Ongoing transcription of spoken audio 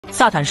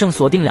萨坦圣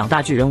锁定两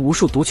大巨人，无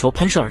数毒球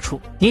喷射而出，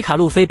尼卡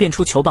路飞变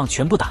出球棒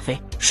全部打飞，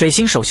水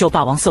星首秀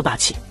霸王色霸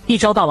气，一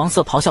招霸王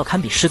色咆哮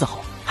堪比狮子吼。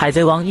海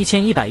贼王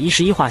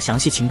1111话详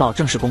细情报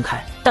正式公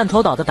开，弹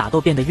头岛的打斗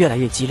变得越来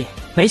越激烈。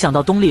没想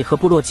到东丽和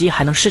部落基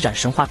还能施展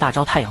神话大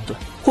招太阳盾，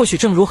或许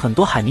正如很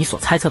多海迷所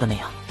猜测的那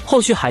样，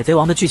后续海贼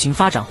王的剧情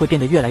发展会变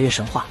得越来越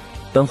神话。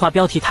本话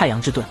标题太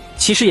阳之盾，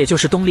其实也就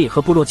是东丽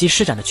和部落基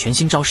施展的全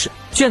新招式。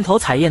卷头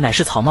彩叶乃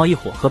是草帽一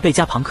伙和贝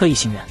加庞克一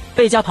行人，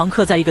贝加庞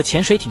克在一个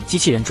潜水艇机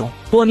器人中，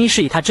波妮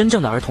是以他真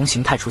正的儿童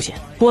形态出现，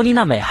波妮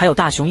娜美还有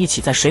大雄一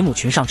起在水母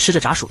群上吃着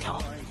炸薯条。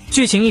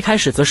剧情一开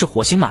始则是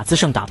火星马兹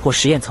胜打破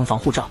实验层防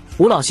护罩，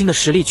吴老星的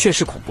实力确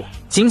实恐怖，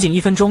仅1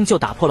分钟就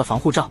打破了防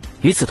护罩。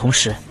与此同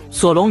时，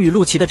索隆与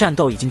陆奇的战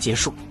斗已经结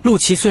束，陆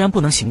奇虽然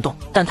不能行动，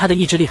但他的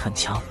意志力很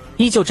强，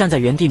依旧站在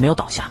原地没有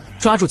倒下。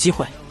抓住机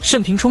会，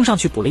盛平冲上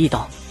去补了一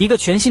刀，一个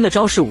全新的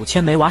招式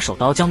5000枚瓦手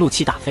刀将陆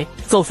奇打飞。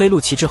揍飞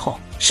陆奇之后，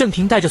盛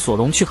平带着索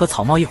隆去和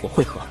草帽一伙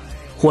会合。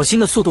火星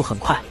的速度很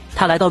快，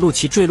他来到陆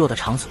奇坠落的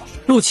场所，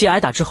陆奇挨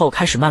打之后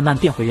开始慢慢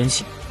变回人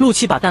形。陆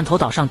奇把弹头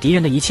岛上敌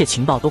人的一切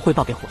情报都汇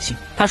报给火星，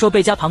他说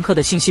贝加庞克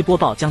的信息播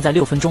报将在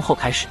6分钟后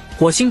开始。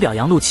火星表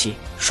扬陆奇，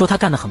说他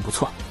干得很不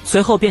错，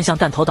随后便向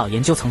弹头岛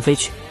研究层飞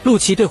去。陆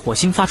奇对火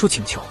星发出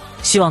请求，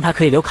希望他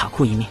可以留卡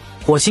库一命，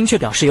火星却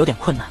表示有点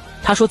困难，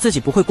他说自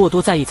己不会过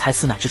多在意踩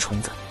死哪只虫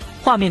子。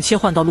画面切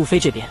换到路飞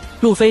这边，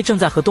路飞正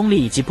在和东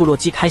丽以及部落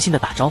基开心的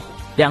打招呼。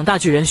两大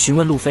巨人询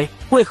问路飞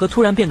为何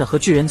突然变得和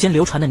巨人间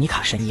流传的尼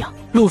卡神一样，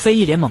路飞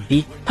一脸懵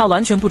逼，他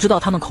完全不知道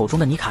他们口中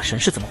的尼卡神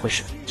是怎么回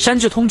事。山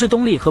治通知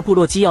东丽和部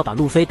落基要把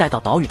路飞带到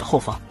岛屿的后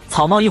方，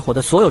草帽一伙的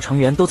所有成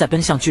员都在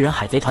奔向巨人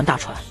海贼团大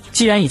船。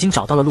既然已经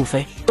找到了路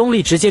飞，东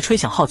丽直接吹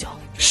响号角，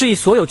示意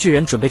所有巨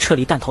人准备撤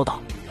离弹头岛。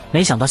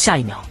没想到下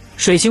一秒，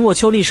水星沃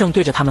丘利胜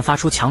对着他们发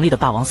出强力的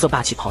霸王色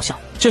霸气咆哮，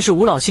这是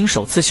吴老星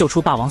首次秀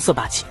出霸王色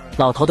霸气。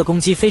老头的攻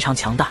击非常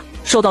强大，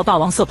受到霸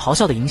王色咆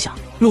哮的影响，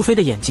路飞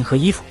的眼睛和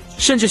衣服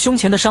甚至胸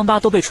前的伤疤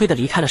都被吹得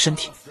离开了身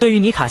体。对于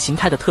尼卡形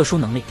态的特殊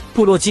能力，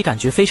部落基感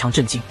觉非常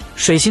震惊。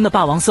水星的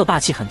霸王色霸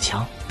气很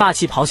强，霸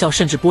气咆哮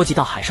甚至波及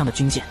到海上的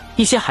军舰，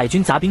一些海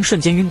军杂兵瞬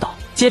间晕倒，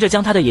接着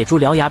将他的野猪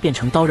獠牙变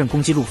成刀刃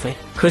攻击路飞，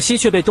可惜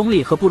却被东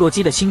丽和部落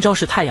基的新招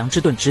式太阳之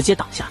盾直接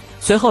挡下。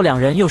随后两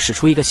人又使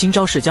出一个新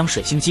招式将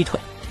水星击退。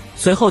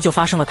随后就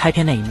发生了开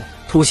篇那一幕，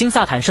土星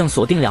萨坦圣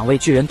锁定2位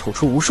巨人吐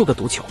出无数个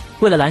毒球，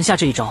为了拦下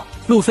这一招，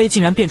路飞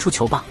竟然变出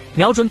球棒，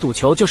瞄准赌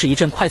球就是一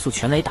阵快速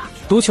全雷打。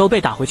毒球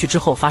被打回去之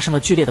后发生了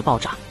剧烈的爆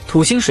炸，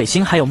土星、水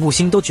星还有木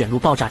星都卷入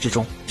爆炸之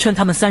中。趁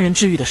他们3人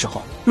治愈的时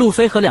候，路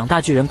飞和两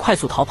大巨人快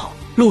速逃跑。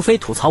路飞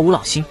吐槽吴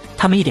老星，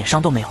他们一点伤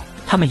都没有，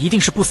他们一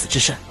定是不死之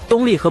身。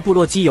东丽和部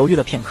落基犹豫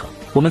了片刻，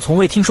我们从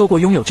未听说过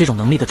拥有这种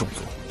能力的种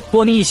族。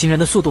波妮一行人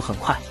的速度很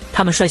快，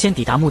他们率先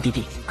抵达目的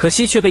地，可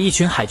惜却被一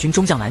群海军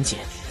中将拦截。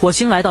火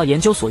星来到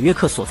研究所约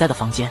克所在的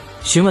房间，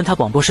询问他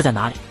广播室在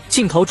哪里。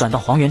镜头转到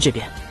黄猿这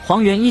边，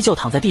黄猿依旧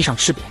躺在地上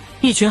吃瘪。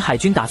一群海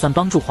军打算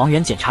帮助黄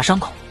猿检查伤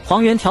口，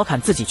黄猿调侃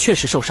自己确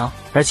实受伤，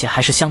而且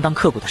还是相当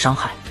刻骨的伤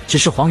害，只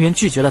是黄猿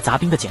拒绝了杂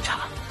兵的检查。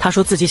他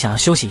说自己想要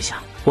休息一下，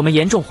我们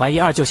严重怀疑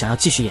二舅想要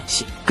继续演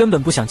戏，根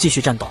本不想继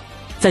续战斗。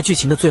在剧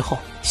情的最后，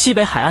西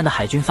北海岸的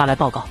海军发来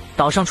报告，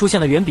岛上出现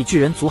了远比巨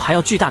人族还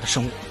要巨大的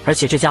生物，而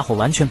且这家伙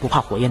完全不怕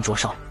火焰灼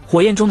烧。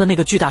火焰中的那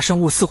个巨大生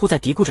物似乎在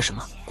嘀咕着什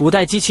么。古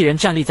代机器人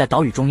站立在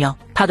岛屿中央，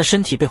他的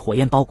身体被火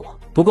焰包裹，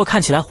不过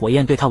看起来火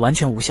焰对他完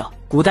全无效。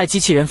古代机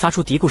器人发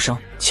出嘀咕声：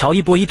乔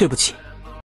伊波伊，对不起。